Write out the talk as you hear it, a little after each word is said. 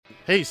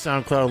Hey,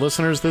 SoundCloud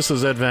listeners, this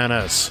is Ed Van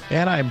Ness.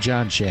 And I'm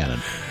John Shannon.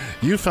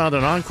 You found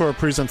an encore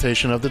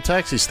presentation of the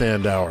Taxi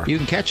Stand Hour. You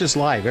can catch us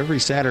live every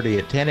Saturday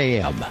at 10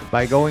 a.m.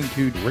 by going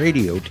to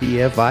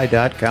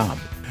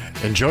radiotfi.com.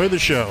 Enjoy the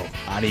show.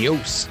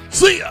 Adios.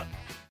 See ya!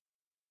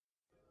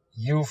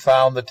 You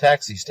found the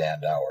Taxi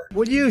Stand Hour.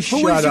 Will you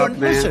shut up,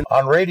 man?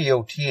 On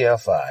Radio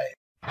TFI.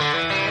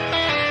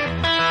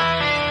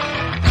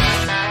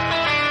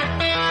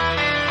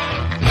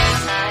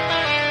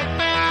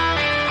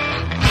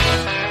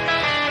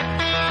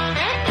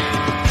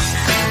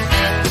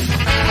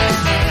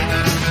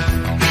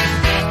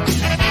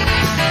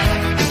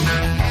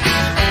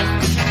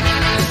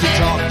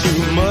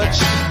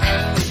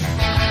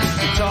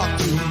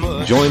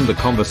 Join the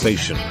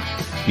conversation.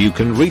 You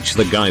can reach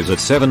the guys at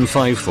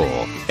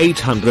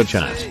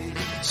 754-800-CHAT,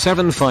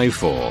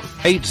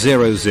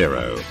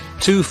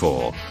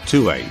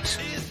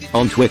 754-800-2428,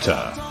 on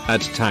Twitter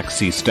at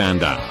Taxi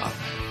Stand Hour.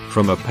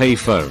 From a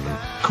payphone,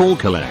 call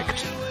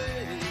collect.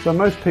 So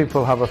most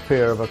people have a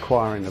fear of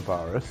acquiring the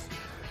virus.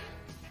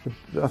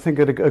 I think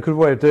a good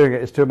way of doing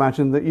it is to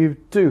imagine that you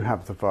do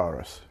have the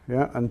virus,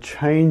 yeah, and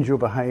change your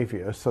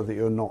behaviour so that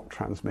you're not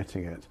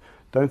transmitting it.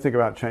 Don't think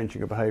about changing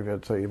your behaviour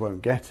so you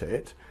won't get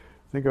it.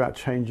 Think about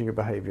changing your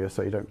behaviour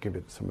so you don't give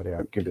it to somebody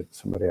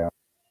else.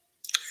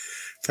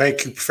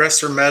 Thank you,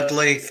 Professor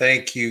Medley.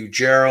 Thank you,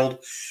 Gerald.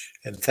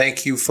 And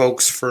thank you,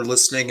 folks, for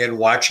listening and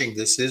watching.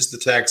 This is the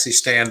Taxi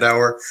Stand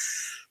Hour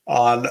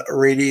on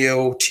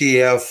Radio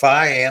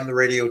TFI and the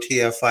Radio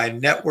TFI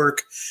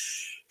network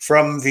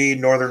from the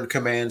Northern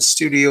Command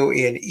studio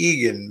in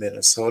Eagan,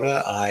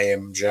 Minnesota. I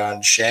am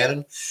John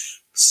Shannon,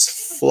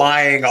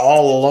 flying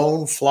all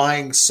alone,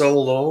 flying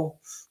solo.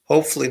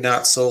 Hopefully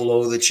not so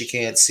low that you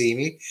can't see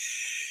me.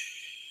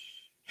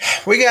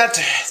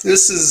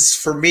 This is,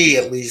 for me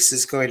at least,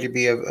 is going to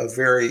be a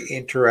very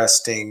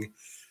interesting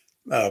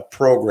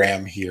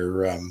program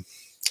here.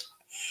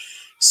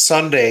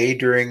 Sunday,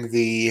 during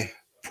the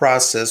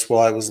process,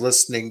 while I was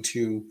listening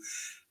to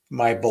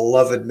my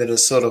beloved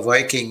Minnesota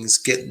Vikings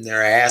getting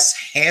their ass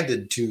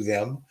handed to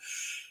them,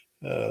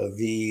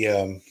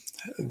 the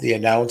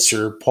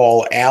announcer,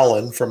 Paul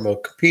Allen, from a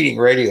competing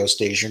radio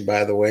station,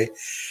 by the way,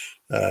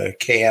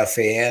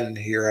 KFAN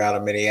here out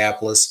of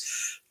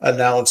Minneapolis,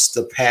 announced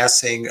the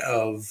passing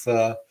of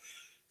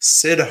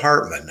Sid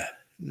Hartman.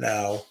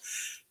 Now,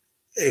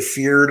 if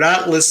you're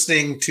not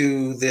listening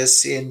to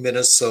this in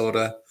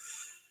Minnesota,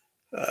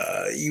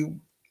 you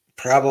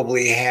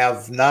probably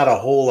have not a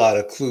whole lot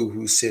of clue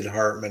who Sid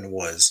Hartman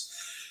was.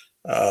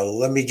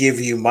 Let me give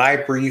you my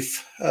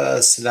brief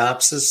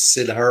synopsis.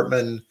 Sid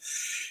Hartman,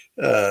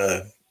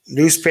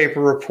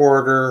 newspaper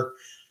reporter,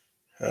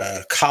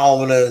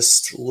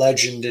 columnist,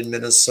 legend in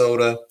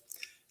Minnesota,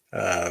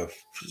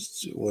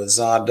 was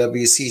on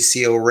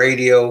WCCO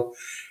radio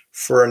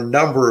for a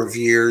number of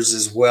years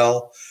as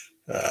well.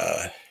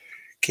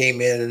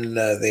 Came in,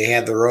 they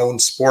had their own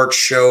sports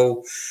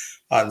show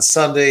on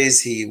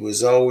Sundays. He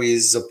was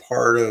always a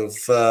part of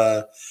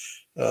the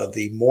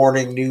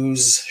morning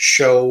news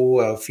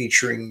show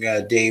featuring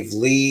Dave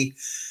Lee.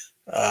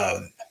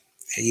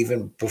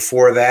 Even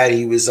before that,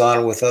 he was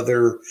on with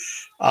other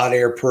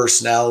on-air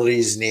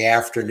personalities in the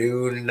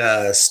afternoon,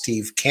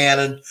 Steve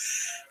Cannon.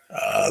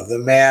 The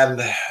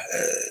man,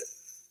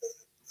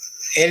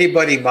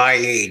 anybody my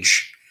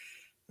age,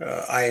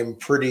 I am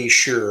pretty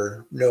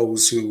sure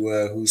knows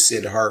who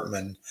Sid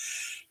Hartman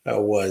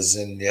was.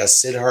 And yes,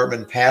 Sid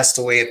Hartman passed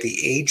away at the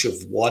age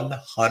of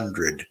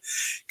 100.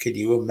 Could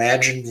you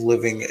imagine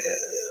living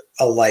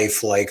a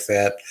life like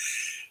that?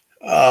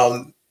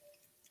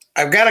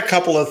 I've got a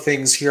couple of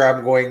things here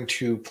I'm going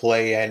to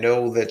play. I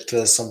know that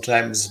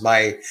sometimes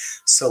my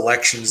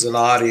selections in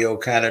audio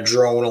kind of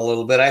drone a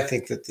little bit. I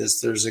think that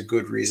there's a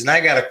good reason.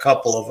 I got a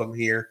couple of them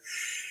here.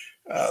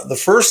 The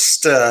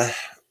first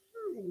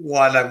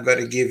one I'm going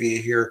to give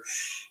you here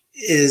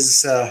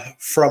is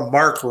from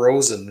Mark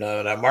Rosen.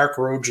 Now, Mark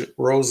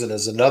Rosen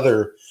is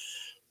another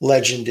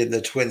legend in the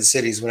Twin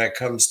Cities when it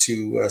comes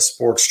to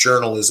sports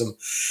journalism.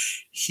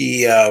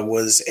 He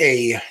was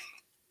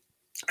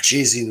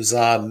he was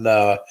on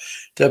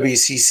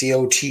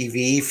WCCO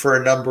TV for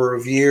a number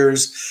of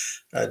years,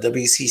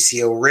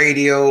 WCCO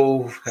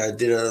radio,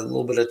 did a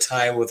little bit of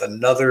time with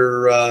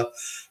another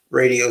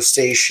radio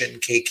station,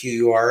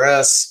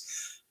 KQRS.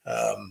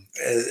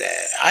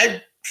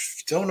 I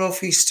don't know if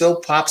he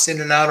still pops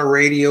in and out of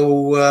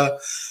radio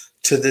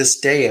to this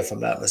day, if I'm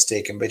not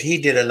mistaken, but he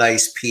did a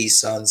nice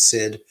piece on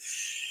Sid.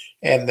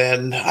 And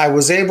then I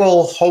was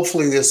able,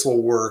 hopefully this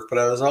will work, but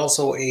I was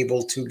also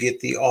able to get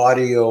the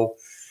audio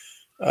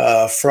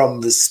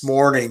from this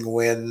morning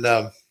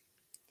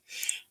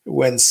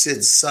when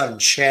Sid's son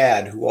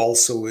Chad, who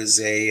also is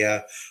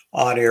a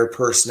on-air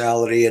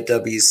personality at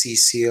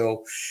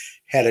WCCO,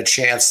 had a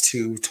chance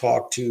to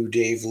talk to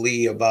Dave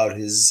Lee about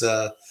his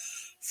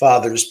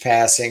father's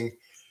passing.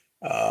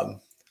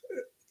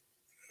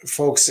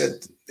 Folks,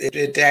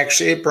 it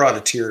actually brought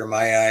a tear to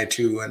my eye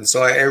too, and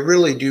so I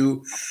really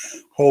do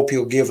hope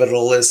you'll give it a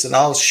listen.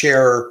 I'll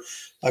share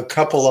a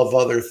couple of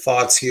other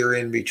thoughts here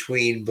in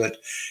between, but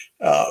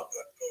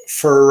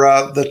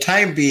for the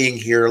time being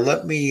here,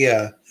 let me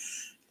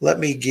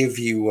give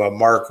you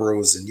Mark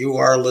Rosen. You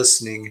are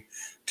listening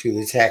to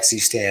the Taxi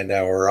Stand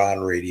Hour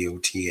on Radio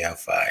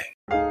TFI.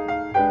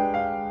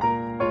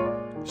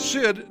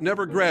 Sid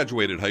never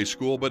graduated high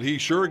school, but he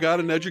sure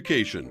got an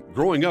education,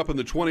 growing up in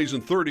the 20s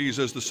and 30s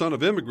as the son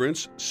of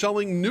immigrants,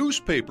 selling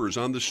newspapers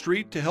on the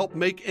street to help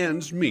make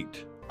ends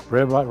meet.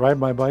 Ride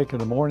my bike in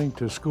the morning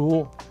to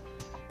school,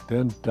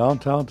 then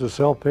downtown to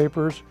sell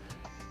papers,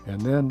 and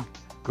then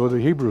go to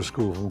Hebrew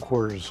school from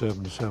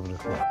 6:45 to 7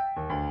 o'clock.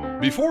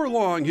 Before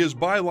long, his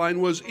byline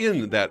was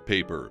in that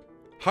paper,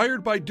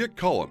 hired by Dick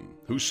Cullum,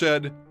 who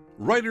said,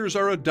 "Writers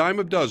are a dime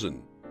a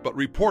dozen, but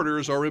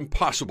reporters are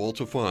impossible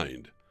to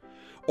find."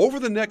 Over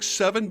the next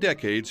 7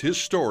 decades, his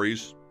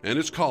stories and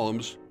his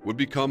columns would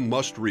become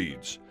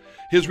must-reads.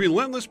 His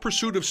relentless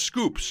pursuit of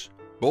scoops,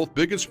 both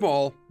big and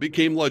small,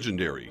 became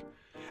legendary,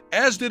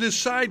 as did his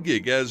side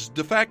gig as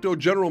de facto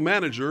general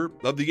manager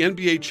of the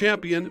NBA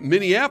champion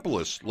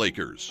Minneapolis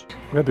Lakers.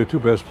 We had the 2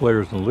 best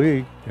players in the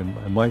league, and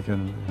Mike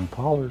and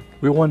Pollard.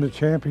 We won the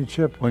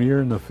championship one year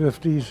in the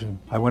 50s, and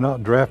I went out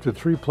and drafted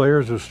 3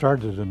 players who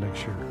started the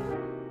next year.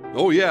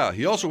 Oh yeah,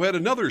 he also had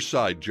another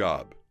side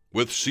job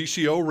with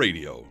CCO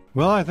Radio.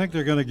 Well, I think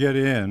they're going to get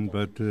in,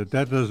 but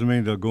that doesn't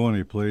mean they'll go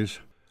anyplace.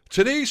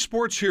 Today's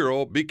sports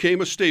hero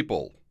became a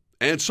staple,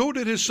 and so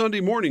did his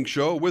Sunday morning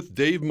show with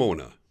Dave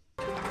Mona.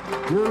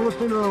 You're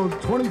listening to the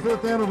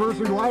 25th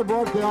anniversary live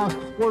broadcast,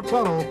 Sports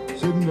Huddle,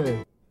 Sid and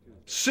Dave.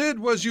 Sid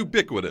was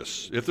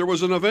ubiquitous. If there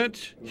was an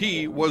event,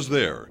 he was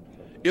there.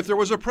 If there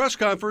was a press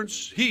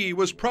conference, he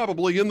was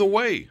probably in the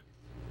way.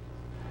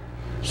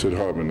 Sid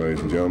Hartman,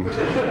 ladies and gentlemen.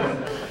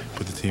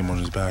 Put the team on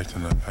his back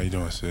tonight. How you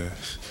doing, Sid?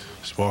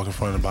 Just walk in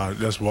front of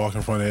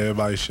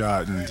everybody's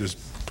shot and just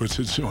put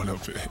your joint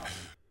up there.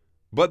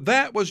 But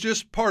that was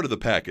just part of the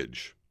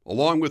package,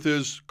 along with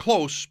his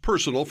close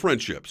personal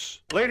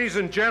friendships. Ladies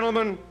and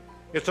gentlemen,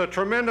 it's a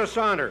tremendous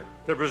honor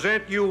to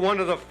present you one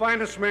of the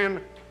finest men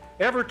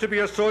ever to be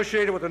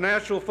associated with the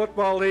National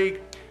Football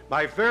League,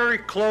 my very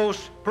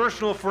close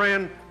personal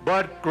friend,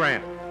 Bud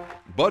Grant.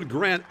 Bud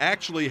Grant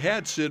actually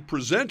had Sid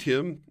present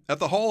him at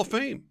the Hall of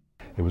Fame.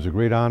 It was a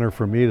great honor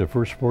for me, the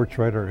first sports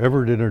writer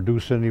ever to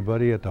introduce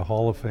anybody at the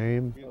Hall of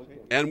Fame.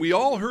 And we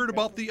all heard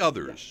about the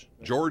others,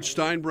 George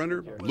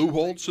Steinbrenner, Lou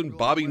Holtz, and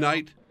Bobby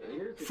Knight.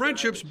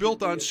 Friendships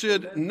built on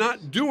Sid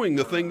not doing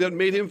the thing that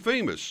made him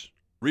famous,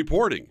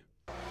 reporting.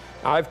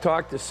 I've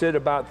talked to Sid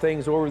about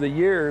things over the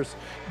years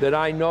that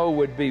I know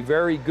would be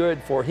very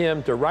good for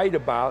him to write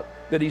about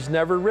that he's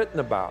never written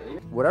about.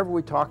 Whatever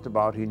we talked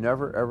about, he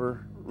never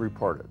ever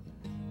reported.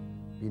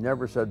 He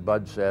never said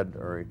Bud said,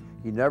 or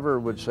he never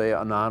would say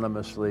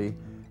anonymously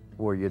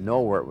where you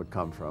know where it would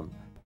come from.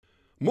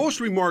 Most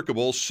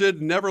remarkable,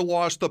 Sid never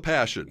lost the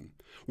passion,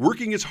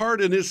 working as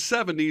hard in his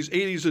 70s,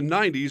 80s, and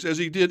 90s as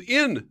he did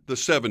in the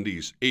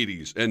 70s,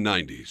 80s, and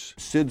 90s.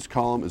 Sid's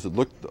column, does it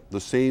look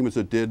the same as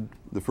it did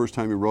the first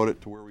time he wrote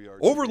it to where we are?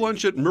 Over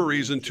lunch at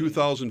Murray's in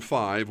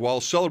 2005, while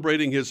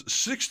celebrating his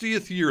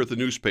 60th year at the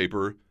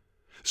newspaper,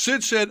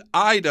 Sid said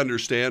I'd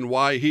understand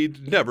why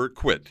he'd never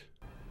quit.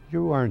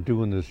 You aren't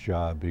doing this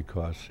job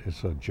because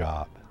it's a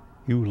job.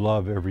 You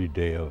love every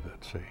day of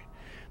it, see.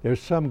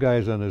 There's some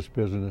guys on this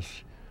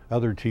business,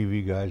 other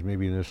TV guys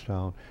maybe in this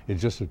town,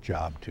 it's just a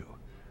job too.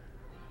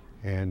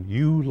 And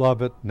you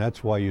love it, and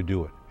that's why you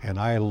do it. And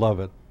I love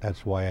it,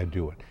 that's why I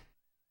do it.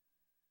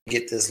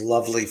 Get this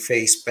lovely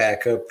face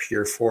back up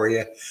here for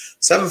you.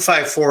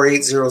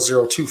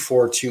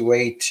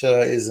 754-800-2428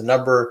 is the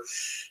number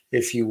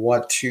if you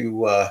want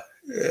to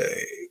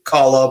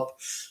call up.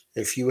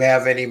 If you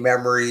have any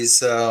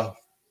memories,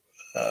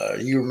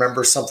 you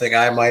remember something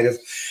I might have.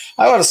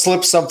 I want to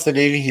slip something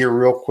in here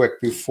real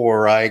quick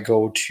before I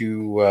go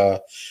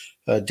to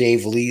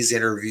Dave Lee's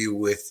interview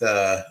with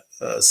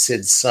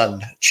Sid's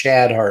son,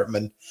 Chad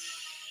Hartman.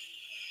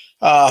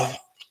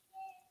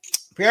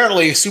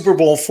 Apparently, Super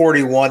Bowl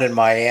 41 in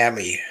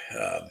Miami,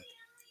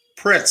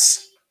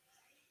 Prince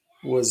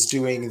was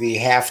doing the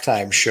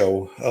halftime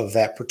show of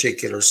that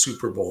particular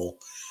Super Bowl.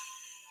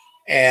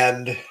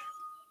 And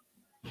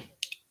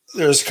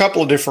there's a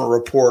couple of different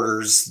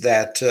reporters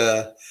that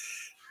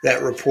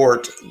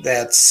report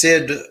that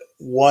Sid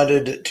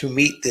wanted to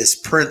meet this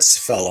Prince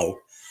fellow.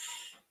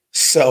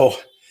 So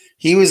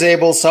he was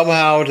able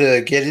somehow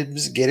to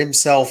get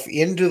himself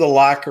into the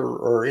locker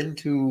or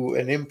into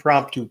an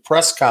impromptu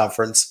press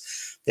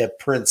conference that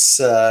Prince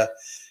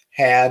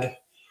had.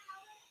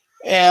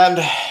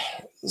 And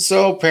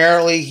so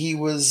apparently he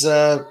was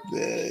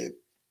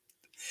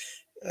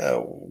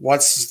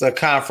once the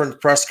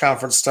press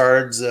conference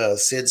started,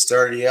 Sid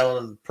started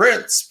yelling,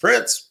 "Prince,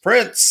 Prince,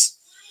 Prince."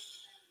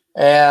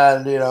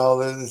 And, you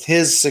know,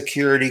 his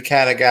security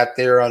kind of got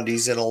their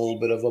undies in a little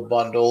bit of a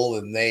bundle,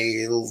 and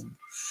they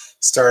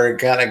started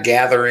kind of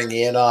gathering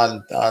in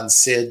on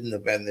Sid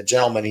and the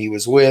gentleman he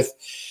was with.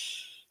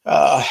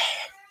 Well,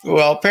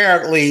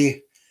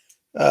 apparently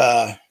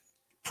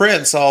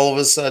Prince all of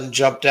a sudden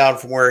jumped down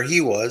from where he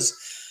was,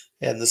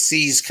 and the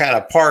seas kind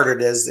of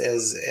parted as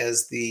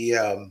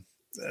the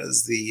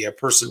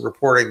person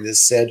reporting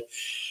this said,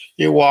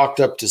 walked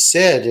up to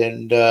Sid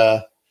and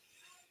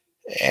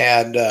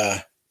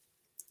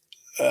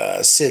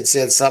Sid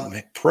said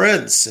something,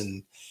 Prince,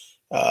 and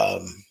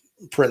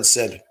Prince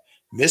said,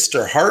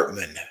 Mr.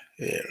 Hartman,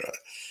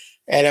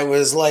 and it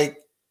was like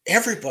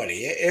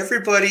everybody,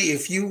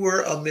 if you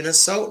were a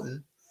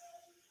Minnesotan,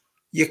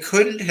 you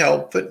couldn't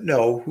help but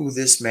know who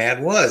this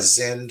man was.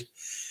 And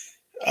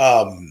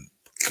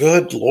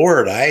good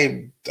Lord,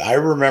 I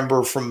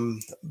remember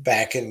from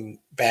back in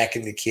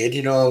the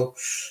kid,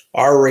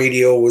 our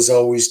radio was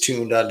always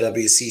tuned on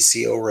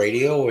WCCO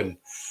radio, and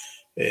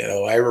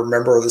I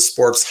remember the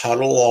Sports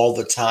Huddle all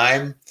the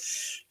time,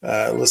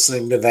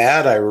 listening to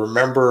that. I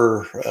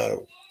remember,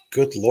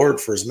 good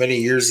Lord, for as many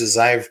years as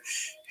I've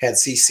had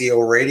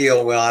CCO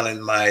radio on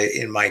in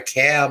my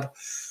cab,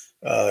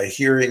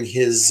 hearing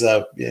his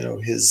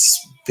his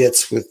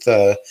bits with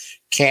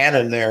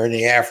Cannon there in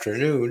the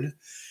afternoon,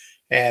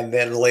 and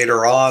then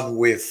later on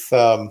with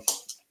the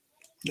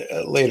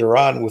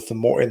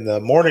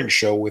morning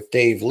show with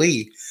Dave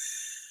Lee.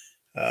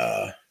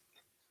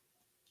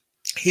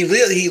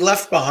 He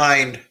left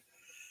behind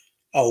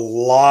a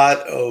lot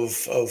of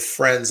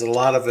friends, a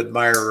lot of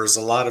admirers,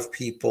 a lot of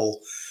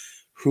people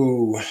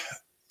who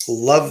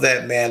loved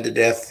that man to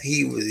death.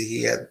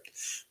 He had,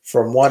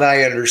 from what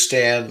I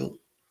understand,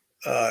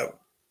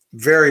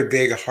 very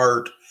big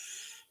heart,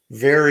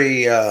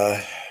 very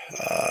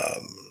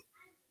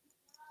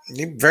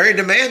very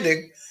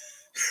demanding.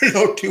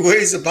 No two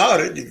ways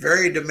about it.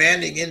 Very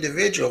demanding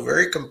individual,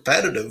 very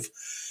competitive,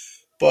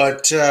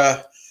 but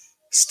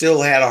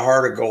still had a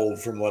heart of gold,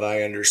 from what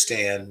I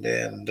understand.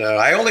 And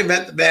I only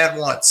met the man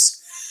once.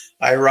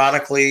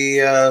 Ironically,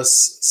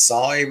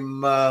 saw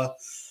him.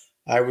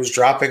 I was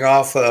dropping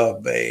off a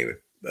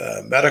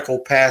medical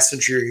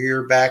passenger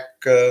here back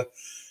a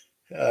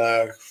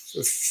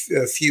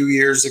few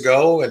years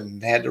ago,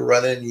 and had to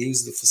run in and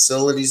use the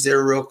facilities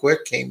there real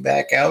quick. Came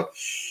back out.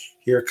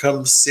 Here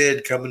comes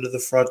Sid coming to the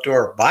front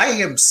door by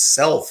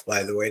himself,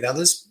 by the way. Now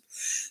this,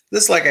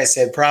 like I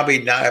said,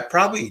 probably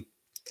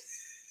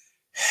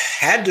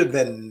had to have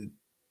been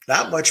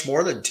not much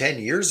more than 10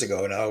 years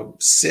ago. Now,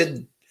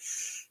 Sid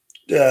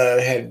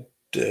had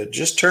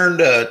just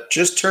turned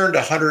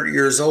 100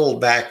 years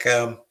old back.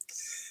 When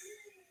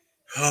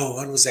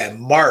was that?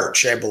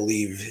 March, I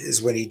believe,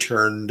 is when he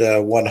turned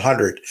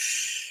 100.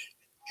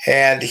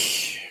 And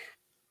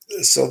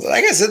so,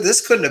 like I said,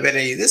 this couldn't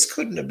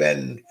have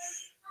been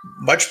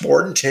much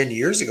more than 10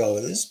 years ago.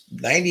 This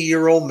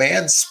 90-year-old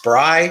man,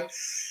 spry,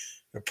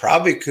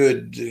 probably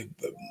could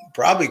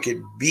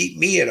beat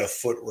me in a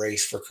foot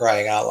race, for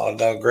crying out loud.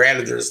 Now,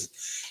 granted, there's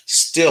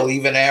still,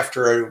 even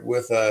after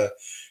with a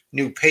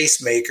new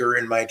pacemaker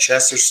in my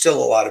chest, there's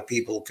still a lot of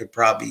people could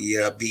probably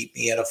beat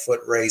me in a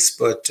foot race.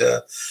 But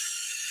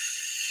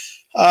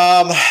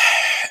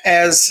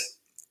as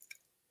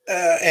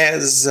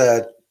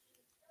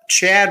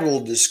Chad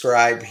will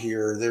describe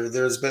here,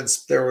 there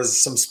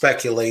was some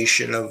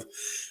speculation of,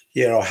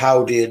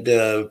 how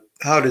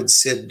did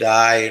Sid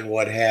die and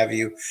what have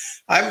you.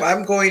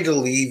 I'm going to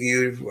leave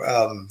you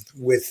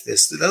with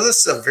this. Now,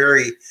 this is a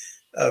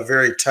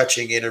very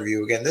touching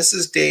interview. Again, this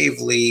is Dave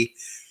Lee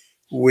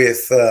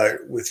with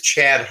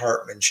Chad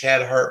Hartman.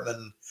 Chad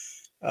Hartman,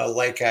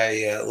 like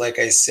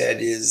I said,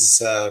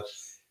 is a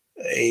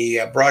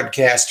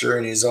broadcaster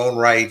in his own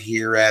right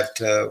here at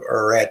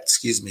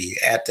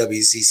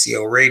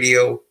WCCO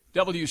Radio.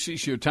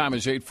 WCCO time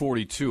is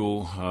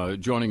 8:42.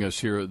 Joining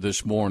us here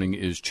this morning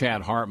is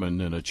Chad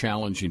Hartman, and a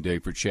challenging day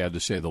for Chad, to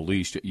say the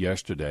least,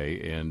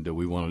 yesterday. And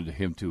we wanted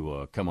him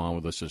to come on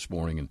with us this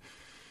morning and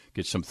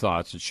get some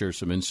thoughts and share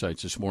some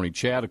insights this morning.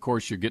 Chad, of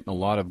course, you're getting a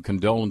lot of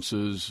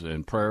condolences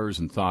and prayers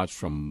and thoughts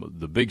from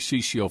the big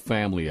CCO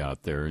family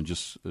out there. And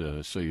just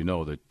so you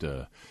know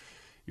that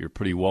you're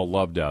pretty well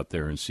loved out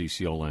there in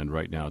CCO land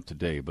right now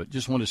today. But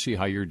just want to see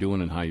how you're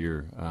doing and how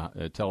you're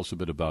tell us a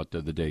bit about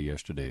the day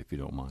yesterday, if you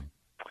don't mind.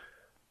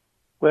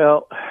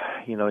 Well,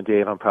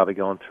 Dave, I'm probably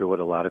going through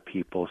what a lot of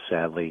people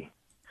sadly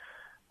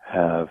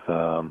have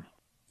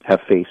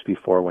faced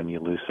before when you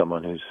lose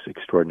someone who's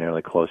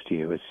extraordinarily close to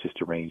you. It's just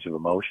a range of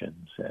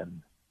emotions.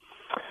 And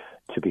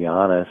to be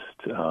honest,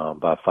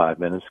 about 5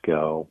 minutes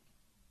ago,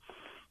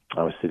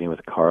 I was sitting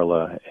with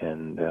Carla,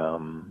 and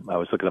I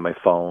was looking at my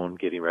phone,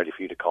 getting ready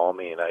for you to call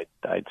me, and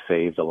I'd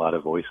saved a lot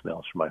of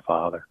voicemails from my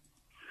father.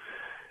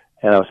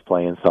 And I was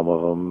playing some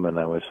of them, and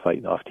I was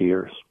fighting off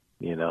tears,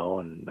 and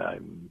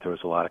there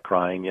was a lot of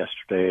crying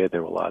yesterday.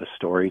 There was a lot of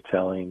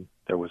storytelling,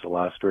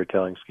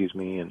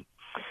 and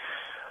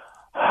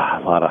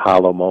a lot of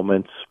hollow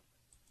moments.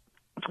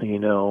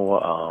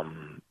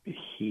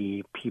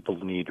 People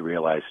need to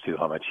realize, too,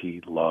 how much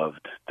he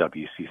loved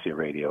WCC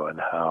Radio and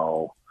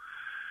how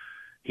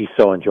he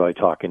so enjoyed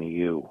talking to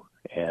you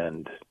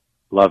and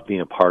loved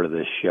being a part of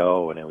this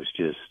show. And it was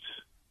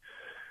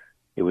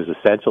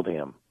essential to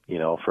him,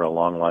 for a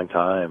long, long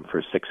time,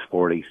 for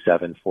 640,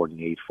 740,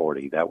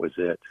 840. That was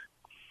it.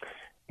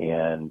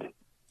 And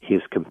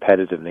his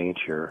competitive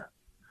nature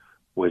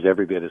was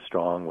every bit as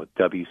strong with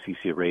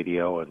WCC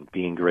Radio and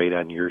being great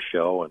on your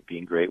show and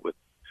being great with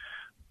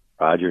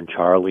Roger and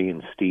Charlie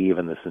and Steve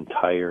and this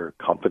entire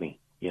company,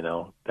 you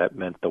know, that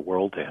meant the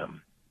world to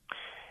him.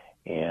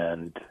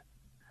 And,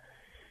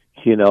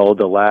 you know,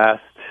 the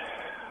last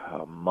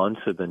months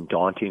have been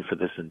daunting for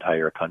this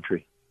entire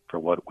country, for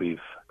what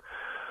we've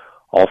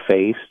all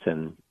faced.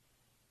 And,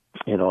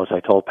 you know, as I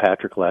told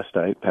Patrick last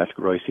night, Patrick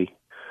Royce,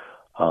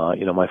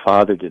 you know, my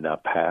father did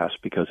not pass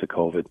because of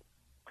COVID,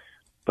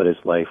 but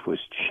his life was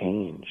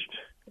changed.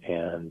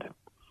 And,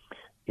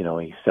 you know,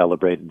 he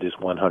celebrated his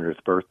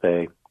 100th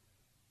birthday.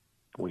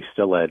 We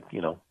still had,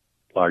 you know,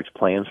 large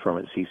plans for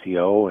him at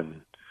CCO,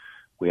 and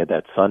we had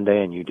that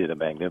Sunday, and you did a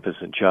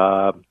magnificent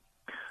job.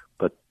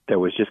 But there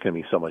was just going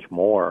to be so much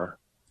more.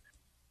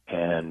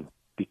 And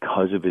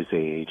because of his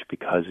age,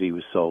 because he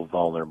was so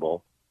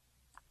vulnerable,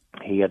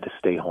 he had to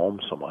stay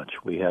home so much.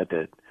 We had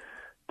to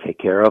take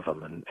care of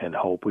him and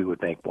hope we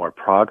would make more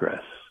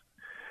progress.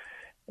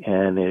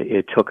 And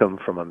it took him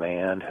from a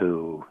man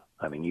who,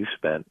 I mean, you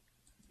spent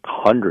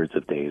hundreds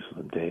of days with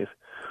him, Dave,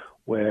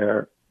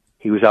 where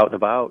he was out and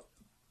about,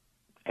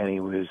 and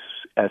he was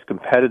as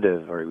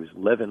competitive, or he was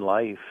living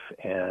life,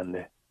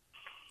 and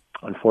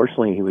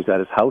unfortunately he was at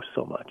his house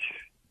so much,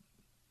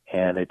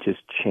 and it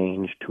just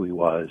changed who he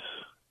was.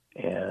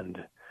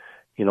 And,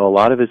 you know, a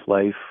lot of his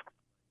life,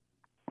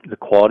 the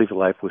quality of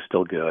life was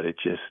still good. It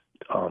just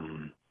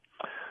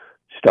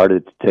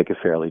started to take a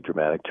fairly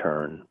dramatic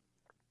turn,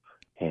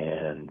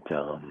 and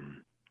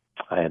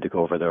I had to go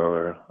over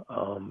there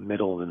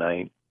middle of the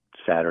night,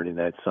 Saturday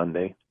night,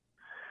 Sunday,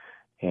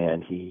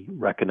 and he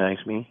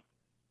recognized me.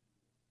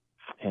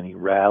 And he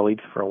rallied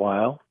for a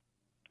while,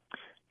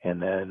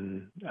 and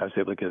then I was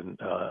able to get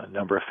a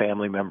number of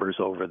family members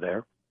over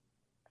there.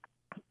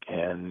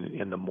 And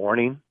in the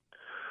morning,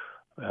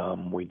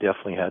 we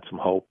definitely had some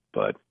hope,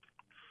 but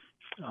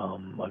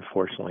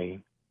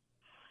unfortunately,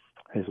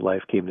 his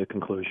life came to a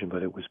conclusion,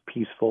 but it was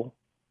peaceful.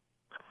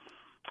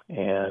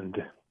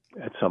 And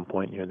at some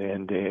point near the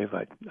end, Dave,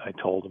 I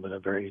told him in a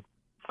very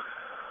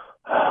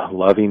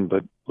loving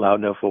but loud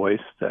enough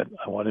voice that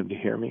I wanted him to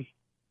hear me,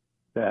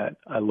 that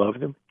I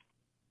loved him.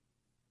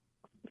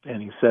 And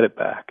he said it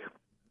back,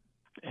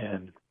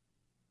 and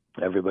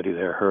everybody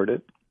there heard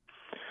it.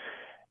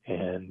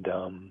 And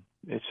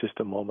it's just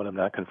a moment I'm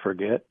not going to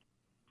forget.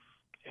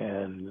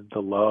 And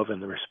the love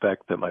and the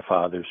respect that my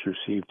father's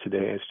received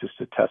today is just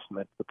a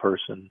testament to the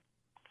person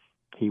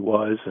he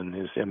was, and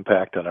his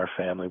impact on our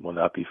family will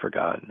not be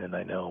forgotten. And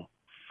I know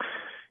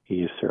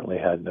he has certainly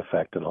had an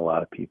effect on a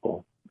lot of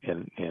people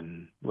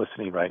in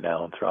listening right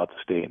now and throughout the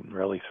state and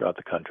really throughout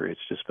the country.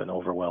 It's just been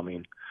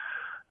overwhelming,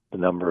 the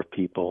number of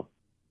people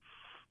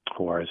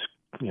who are,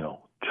 you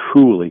know,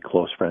 truly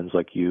close friends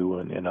like you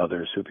and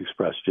others who've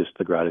expressed just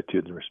the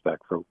gratitude and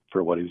respect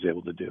for what he was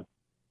able to do.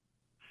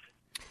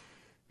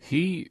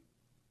 He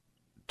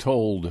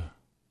told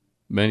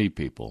many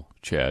people,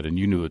 Chad, and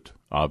you knew it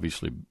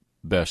obviously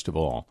best of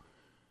all,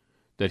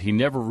 that he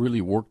never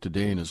really worked a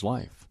day in his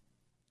life,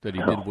 that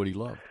he did what he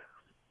loved.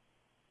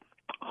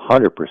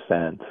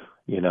 100%.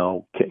 You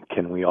know,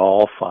 can we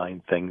all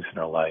find things in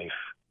our life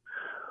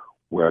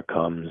where it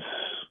comes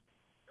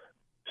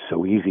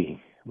so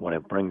easy, when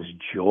it brings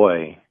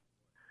joy,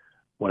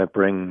 when it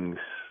brings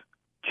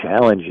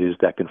challenges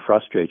that can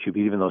frustrate you, but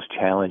even those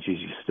challenges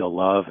you still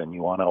love and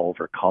you want to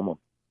overcome them.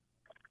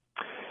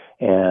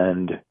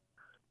 And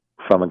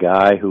from a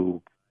guy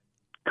who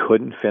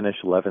couldn't finish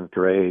 11th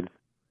grade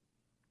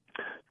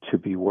to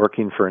be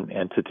working for an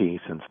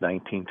entity since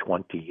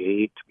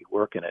 1928, to be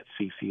working at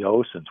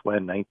CCO since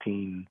when,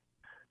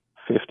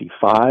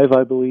 1955,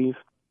 I believe,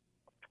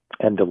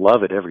 and to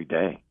love it every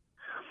day.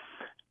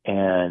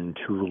 And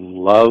to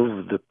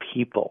love the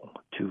people,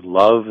 to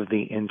love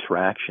the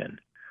interaction.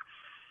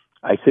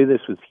 I say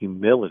this with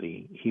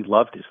humility. He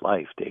loved his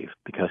life, Dave,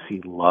 because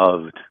he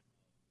loved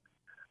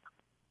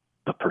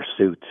the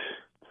pursuit.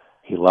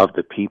 He loved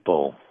the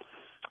people.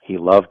 He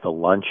loved the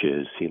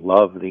lunches. He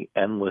loved the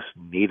endless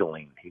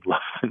needling. He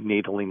loved the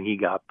needling he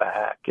got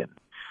back. And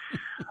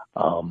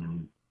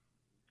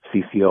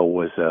CCO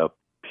was a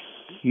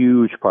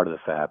huge part of the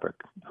fabric,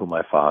 who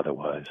my father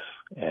was.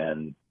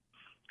 And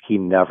he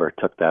never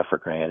took that for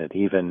granted.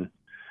 Even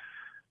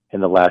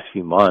in the last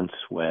few months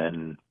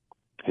when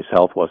his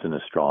health wasn't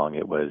as strong,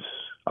 it was,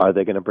 are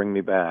they going to bring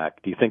me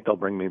back? Do you think they'll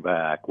bring me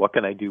back? What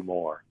can I do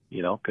more?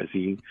 You know, because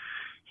he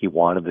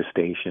wanted the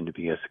station to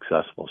be as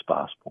successful as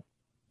possible.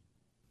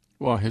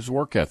 Well, his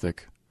work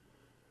ethic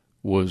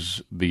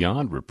was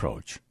beyond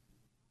reproach.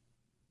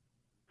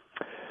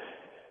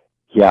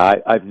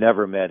 Yeah, I've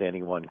never met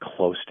anyone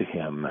close to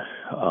him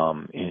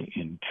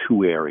in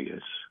two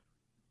areas.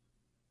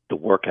 The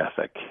work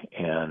ethic,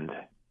 and,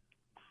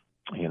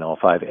 you know,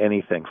 if I have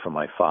anything from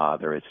my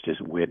father, it's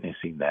just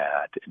witnessing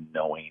that and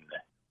knowing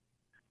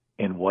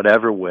in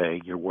whatever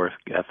way your work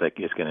ethic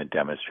is going to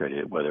demonstrate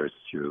it, whether it's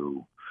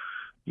through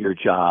your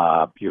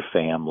job, your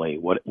family,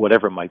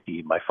 whatever it might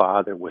be. My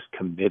father was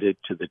committed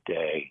to the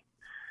day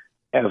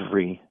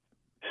every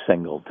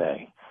single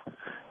day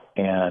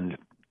and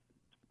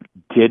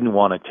didn't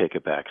want to take a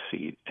back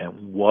seat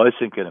and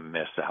wasn't going to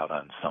miss out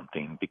on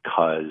something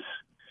because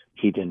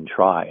he didn't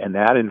try. And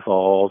that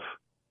involved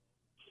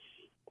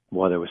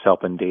whether it was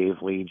helping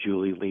Dave Lee,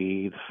 Julie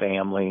Lee, the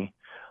family,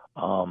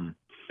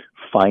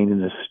 finding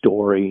the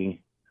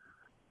story,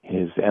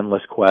 his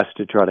endless quest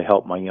to try to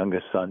help my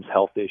youngest son's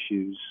health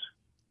issues.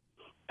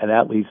 And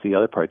that leads to the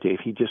other part, Dave.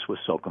 He just was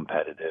so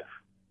competitive.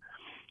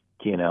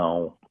 You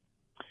know,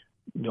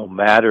 no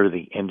matter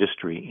the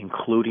industry,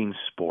 including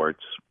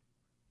sports,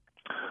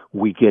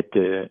 we get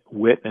to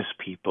witness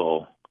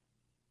people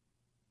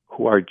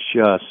who are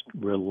just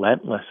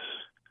relentless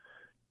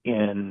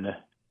in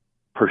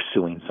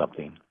pursuing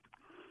something.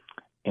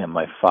 And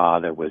my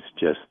father was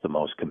just the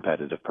most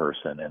competitive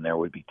person. And there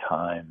would be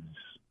times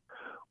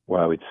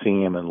where I would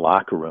see him in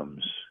locker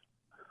rooms,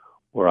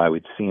 where I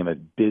would see him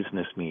at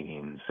business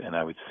meetings, and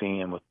I would see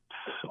him with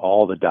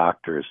all the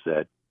doctors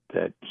that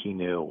he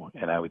knew.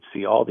 And I would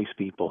see all these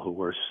people who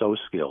were so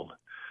skilled.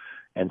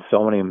 And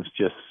so many of them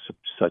just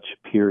such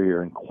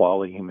superior and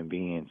quality human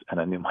beings. And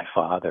I knew my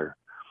father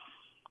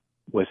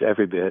was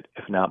every bit,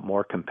 if not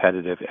more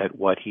competitive at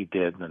what he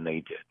did than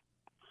they did.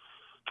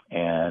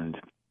 And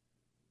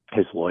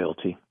his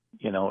loyalty,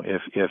 you know,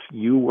 if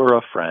you were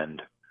a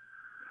friend,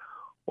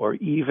 or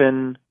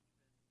even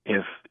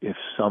if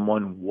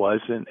someone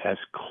wasn't as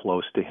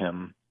close to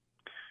him,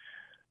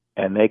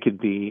 and they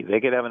could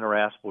have an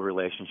irascible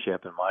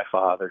relationship, and my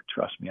father,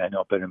 trust me, I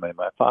know better than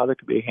my father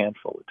could be a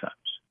handful at times.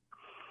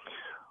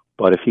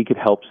 But if he could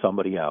help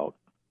somebody out,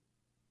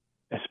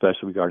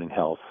 especially regarding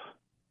health,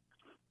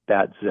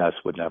 that zest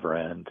would never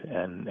end.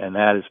 And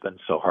that has been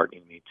so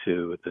heartening to me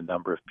too, the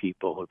number of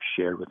people who've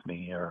shared with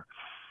me, or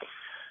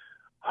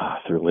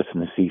through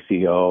listening to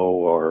CCO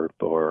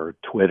or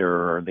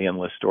Twitter, or the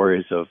endless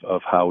stories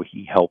of how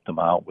he helped them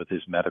out with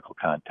his medical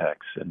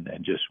contacts and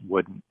just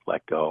wouldn't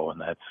let go.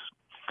 And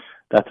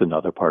that's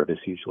another part of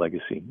his huge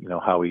legacy, you know,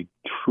 how he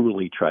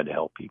truly tried to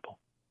help people.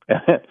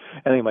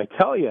 And he might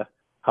tell you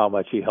how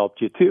much he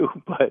helped you too,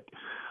 but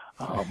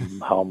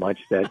how much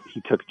that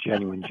he took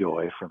genuine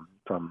joy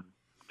from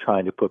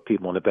trying to put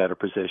people in a better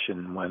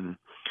position when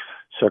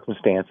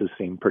circumstances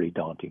seem pretty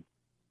daunting.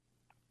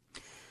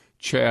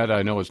 Chad,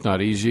 I know it's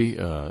not easy.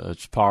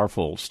 It's a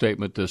powerful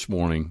statement this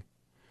morning.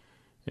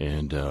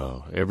 And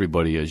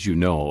everybody, as you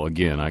know,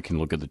 again, I can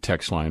look at the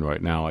text line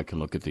right now. I can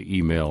look at the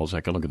emails.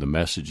 I can look at the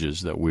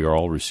messages that we are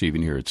all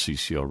receiving here at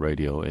CCO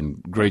Radio,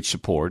 and great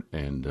support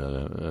and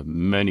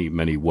many,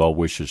 many well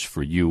wishes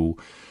for you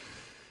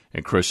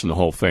and Chris and the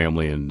whole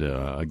family. And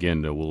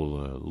again,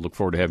 we'll look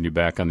forward to having you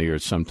back on the air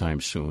sometime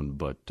soon.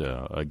 But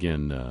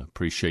again,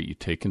 appreciate you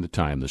taking the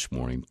time this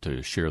morning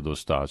to share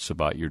those thoughts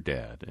about your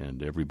dad.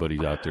 And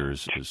everybody out there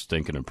is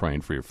thinking and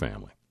praying for your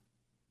family.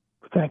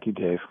 Thank you,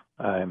 Dave.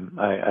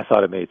 I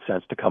thought it made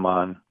sense to come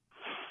on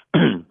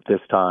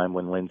this time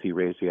when Lindsay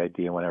raised the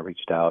idea when I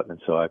reached out.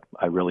 And so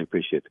I really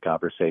appreciate the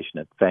conversation.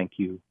 And thank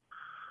you,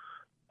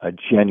 a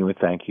genuine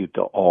thank you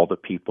to all the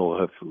people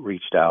who have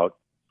reached out,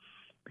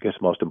 because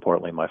most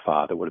importantly, my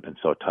father would have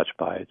been so touched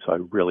by it. So I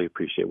really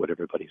appreciate what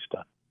everybody's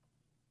done.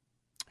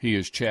 He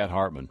is Chad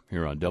Hartman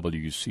here on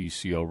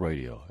WCCO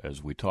Radio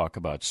as we talk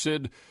about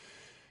Sid,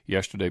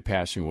 yesterday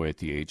passing away at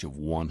the age of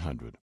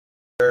 100.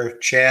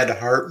 Chad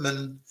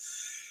Hartman,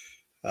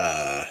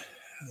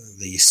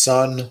 the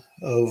son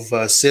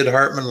of Sid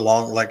Hartman,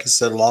 like I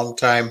said,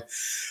 longtime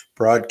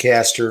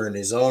broadcaster in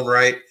his own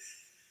right.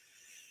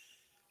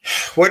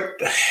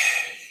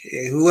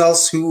 Who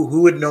else?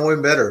 Who would know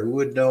him better? Who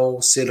would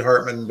know Sid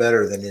Hartman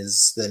better than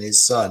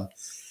his son?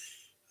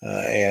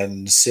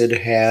 And Sid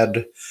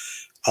had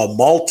a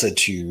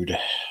multitude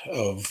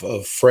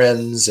of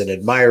friends and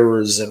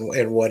admirers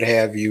and what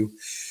have you.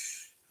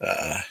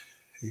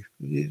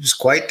 He was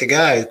quite the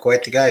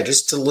guy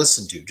just to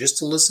listen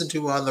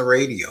to on the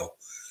radio.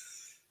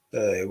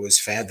 It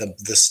was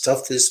the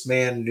stuff this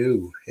man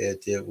knew.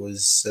 It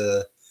was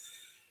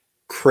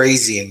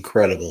crazy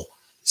incredible.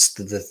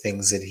 The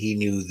things that he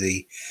knew,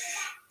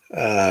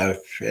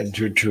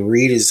 and to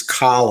read his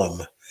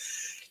column.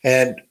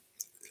 And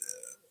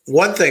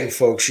one thing,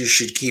 folks, you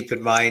should keep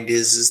in mind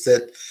is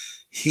that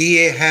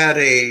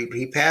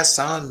he passed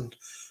on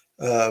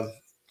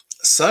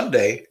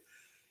Sunday.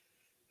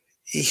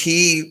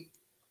 He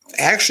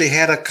actually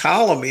had a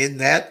column in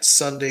that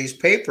Sunday's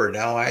paper.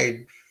 Now,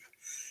 I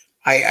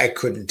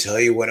couldn't tell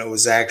you when it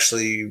was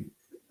actually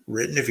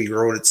written, if he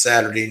wrote it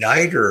Saturday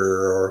night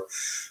or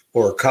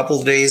a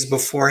couple days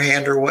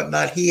beforehand or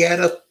whatnot. He had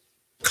a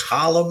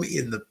column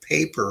in the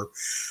paper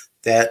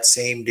that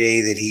same day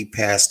that he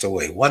passed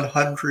away.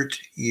 100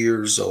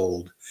 years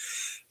old,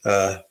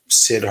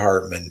 Sid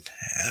Hartman.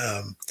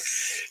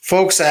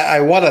 Folks, I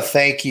want to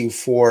thank you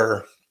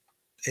for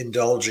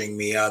indulging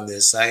me on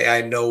this.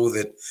 I know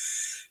that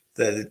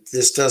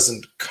this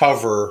doesn't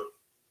cover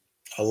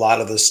a lot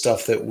of the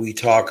stuff that we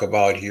talk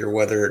about here,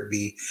 whether it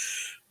be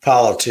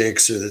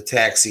politics or the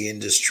taxi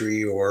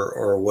industry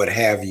or what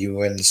have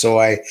you. And so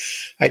I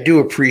do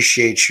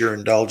appreciate your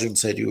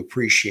indulgence. I do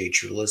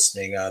appreciate your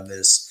listening on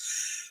this.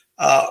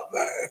 A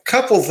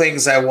couple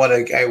things I want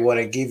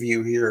to give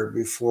you here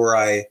before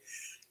I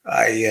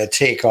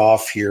take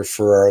off here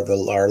for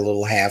our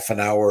little half an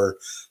hour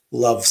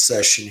love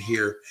session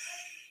here,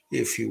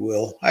 if you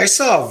will. I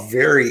saw a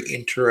very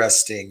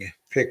interesting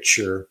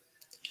picture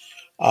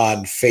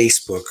on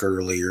Facebook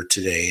earlier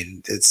today,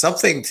 and it's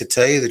something, to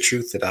tell you the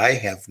truth, that I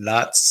have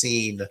not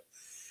seen.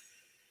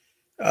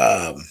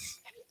 I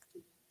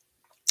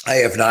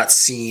have not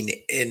seen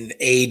in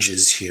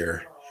ages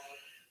here.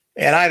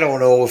 And I don't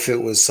know if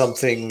it was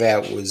something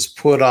that was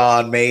put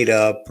on, made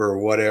up, or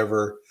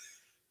whatever,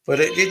 but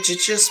it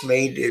just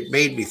made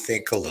me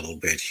think a little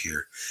bit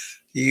here.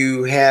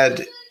 You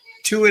had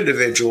two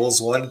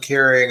individuals, one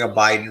carrying a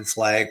Biden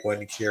flag,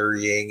 one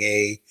carrying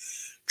a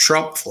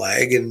Trump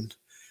flag, and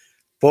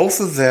both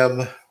of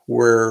them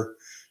were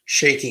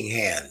shaking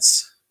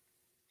hands.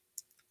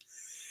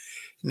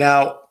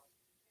 Now,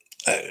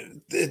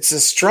 it's a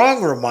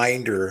strong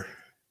reminder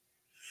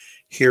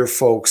here,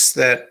 folks,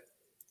 that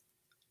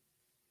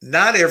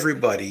not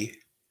everybody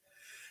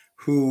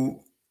who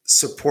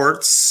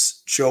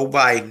supports Joe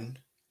Biden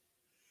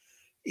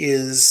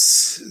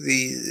is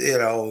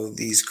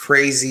these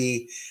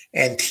crazy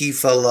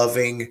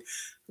Antifa-loving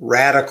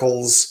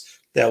radicals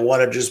that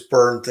want to just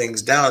burn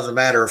things down. As a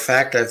matter of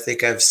fact, I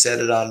think I've said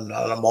it on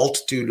a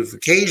multitude of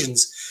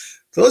occasions.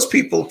 Those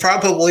people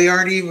probably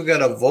aren't even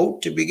going to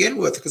vote to begin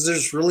with, because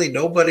there's really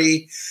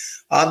nobody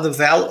on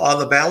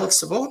the ballots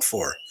to vote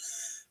for.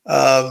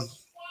 On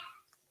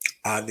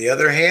the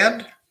other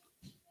hand,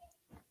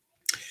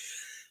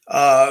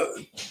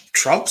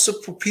 Trump's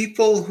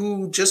people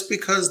who, just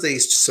because they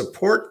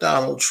support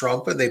Donald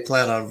Trump and they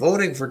plan on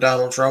voting for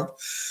Donald Trump,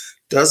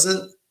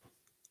 doesn't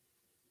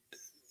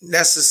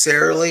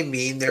necessarily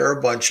mean they're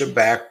a bunch of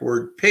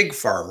backward pig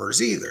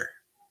farmers either.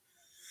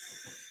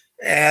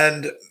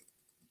 And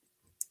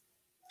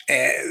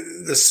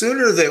the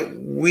sooner that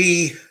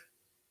we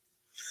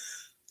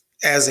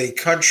as a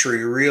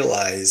country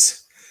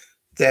realize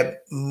that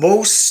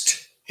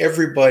most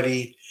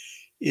everybody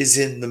is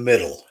in the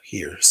middle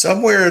here,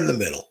 somewhere in the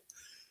middle,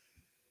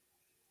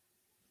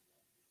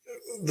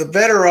 the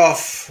better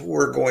off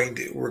we're going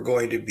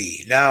to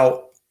be.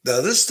 Now,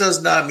 this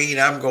does not mean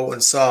I'm going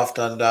soft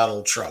on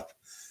Donald Trump.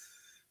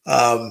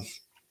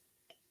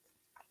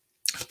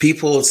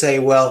 People will say,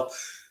 well,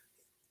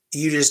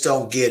 you just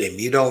don't get him.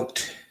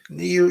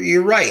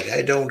 You're right.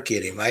 I don't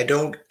get him. I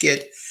don't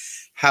get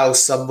how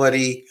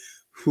somebody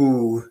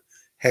who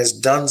has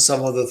done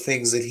some of the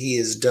things that he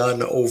has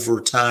done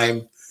over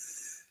time,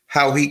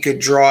 how he could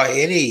draw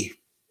any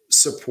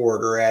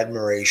support or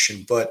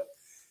admiration. But,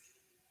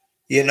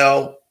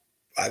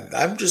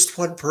 I'm just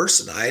one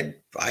person.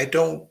 I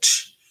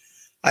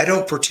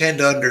don't pretend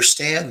to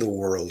understand the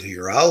world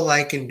here. All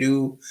I can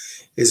do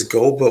is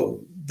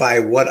go by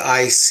what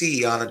I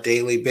see on a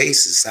daily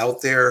basis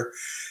out there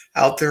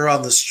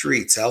on the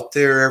streets, out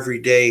there every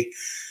day,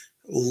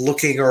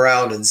 looking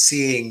around and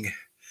seeing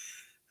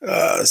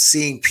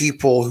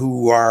people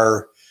who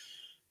are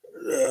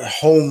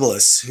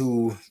homeless,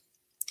 who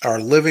are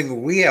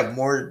living. We have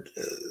more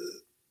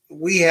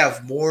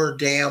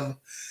damn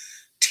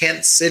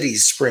tent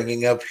cities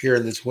springing up here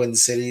in the Twin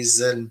Cities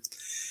than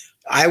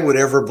I would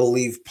ever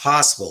believe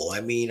possible. I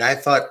mean, I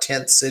thought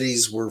tent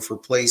cities were for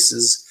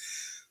places,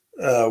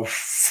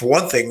 for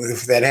one thing,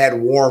 that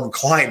had warm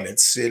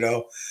climates.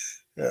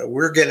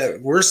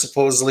 We're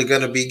supposedly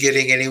gonna be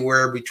getting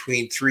anywhere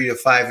between 3 to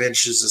 5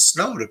 inches of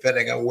snow,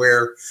 depending on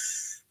where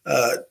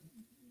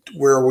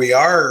we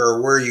are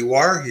or where you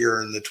are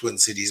here in the Twin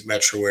Cities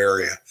metro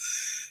area.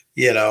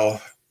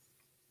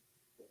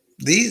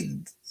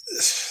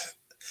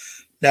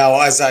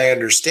 Now, as I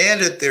understand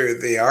it,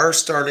 they are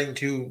starting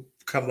to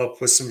come up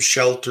with some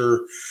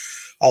shelter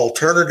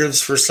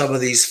alternatives for some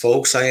of these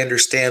folks. I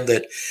understand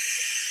that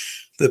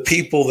the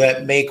people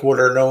that make what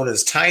are known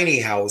as tiny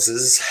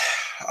houses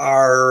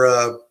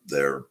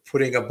they're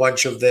putting a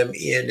bunch of them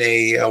in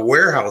a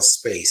warehouse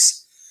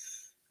space.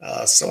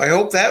 So I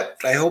hope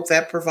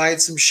that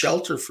provides some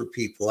shelter for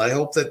people. I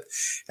hope that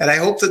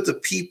the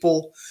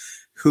people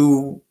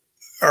who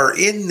are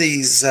in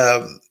these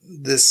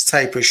this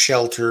type of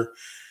shelter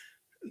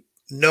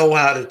know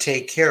how to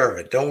take care of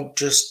it.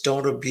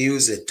 Don't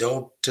abuse it.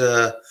 Don't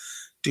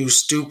do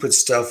stupid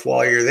stuff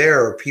while you're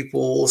there, or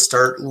people will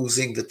start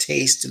losing the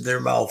taste in their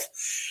mouth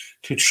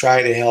to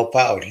try to help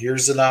out.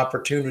 Here's an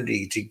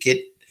opportunity to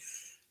get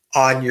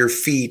on your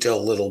feet a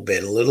little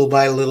bit, little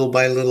by little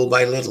by little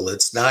by little.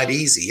 It's not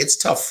easy. It's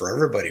tough for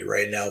everybody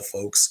right now,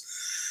 folks.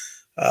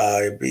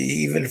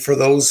 Even for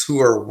those who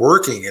are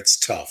working, it's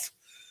tough.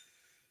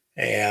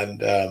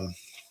 And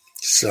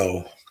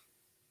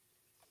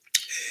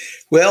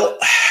well,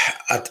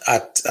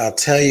 I'll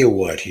tell you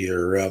what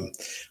here.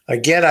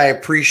 Again, I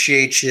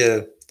appreciate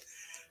you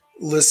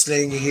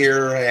listening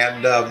here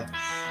and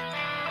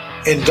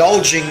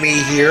indulging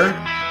me here.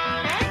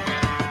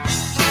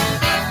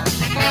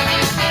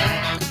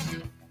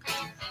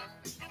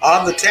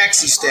 On the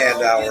Taxi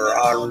Stand Hour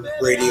on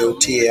Radio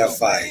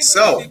TFI.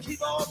 So,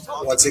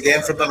 once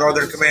again from the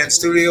Northern Command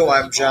Studio,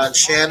 I'm John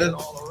Shannon,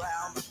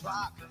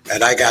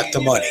 and I got the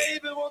money.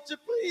 Baby, won't you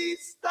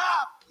please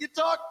stop? You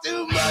talk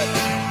too much.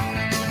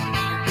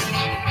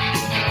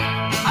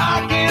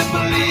 I can't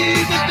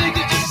believe the things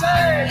that you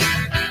say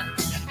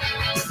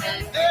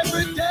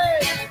every day.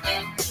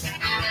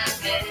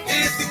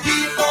 If you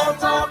keep on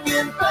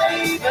talking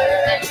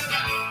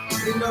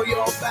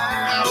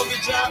long you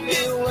drive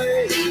me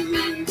away.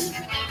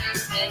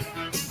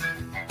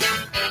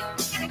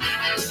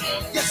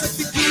 Yes, if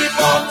you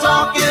keep on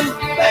talking,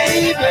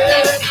 baby,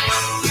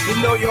 you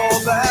know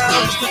you're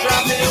bound to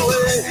drive me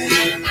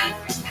away.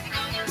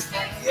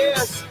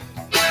 Yes.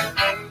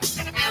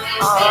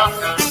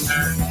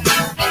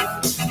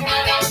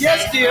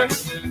 Yes, dear.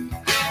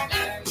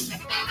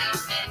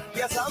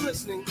 Yes, I'm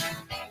listening.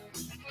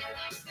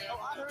 Oh,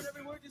 I heard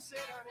every word you said,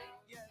 honey.